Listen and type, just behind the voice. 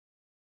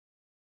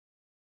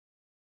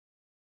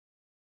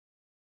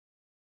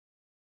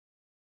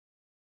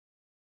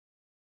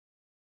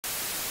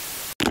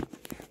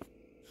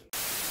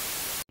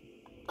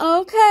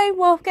Okay,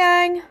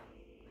 Wolfgang.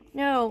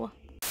 No.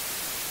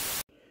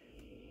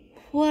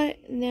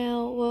 What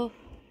now, Wolf?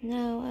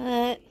 Now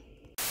what?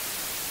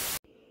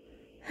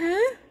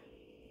 Huh?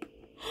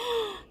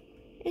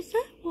 Is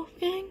that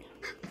Wolfgang?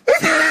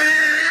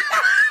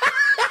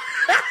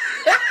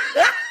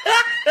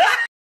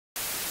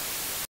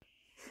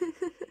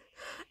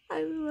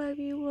 I love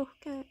you,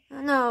 Wolfgang.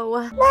 No.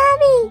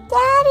 Mommy,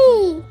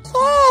 Daddy,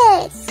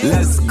 kiss!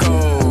 Let's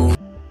go!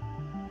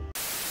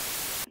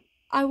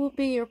 I will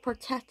be your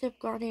protective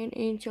guardian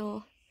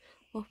angel,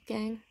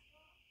 Wolfgang.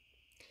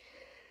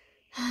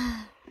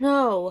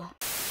 No.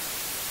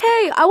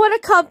 Hey, I want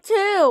to come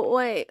too!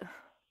 Wait.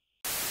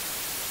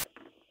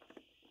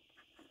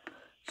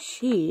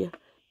 She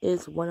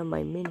is one of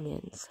my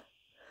minions.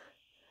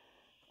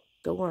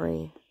 Don't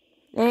worry.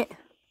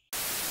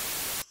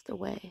 It's the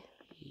way.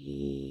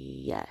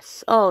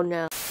 Yes. Oh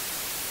no.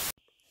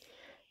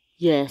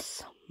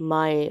 Yes,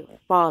 my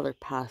father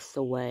passed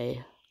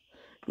away.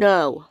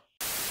 No.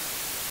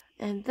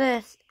 And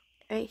this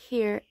right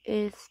here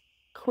is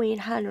Queen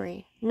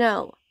Henry.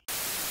 No.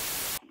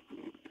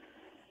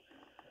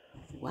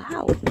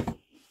 Wow.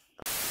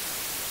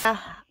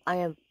 I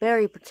am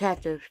very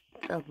protective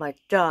of my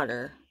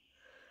daughter,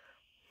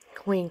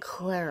 Queen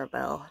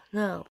Clarabelle.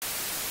 No.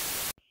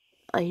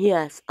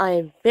 Yes, I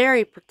am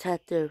very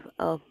protective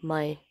of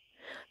my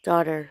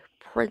daughter,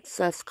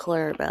 Princess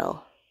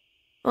Clarabelle.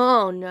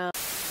 Oh no.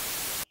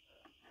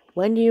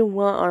 When do you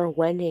want our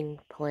wedding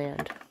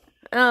planned?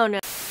 Oh no.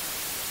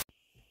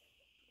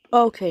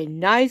 Okay,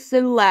 nice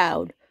and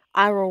loud.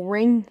 I will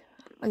ring.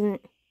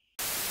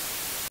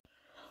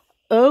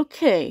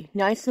 Okay,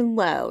 nice and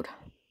loud.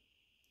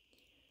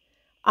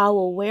 I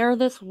will wear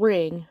this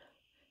ring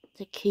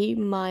to keep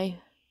my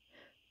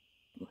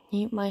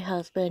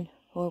husband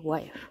or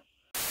wife.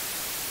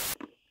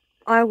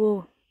 I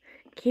will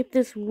keep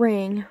this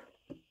ring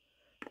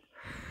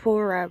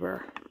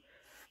forever.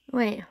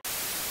 Wait.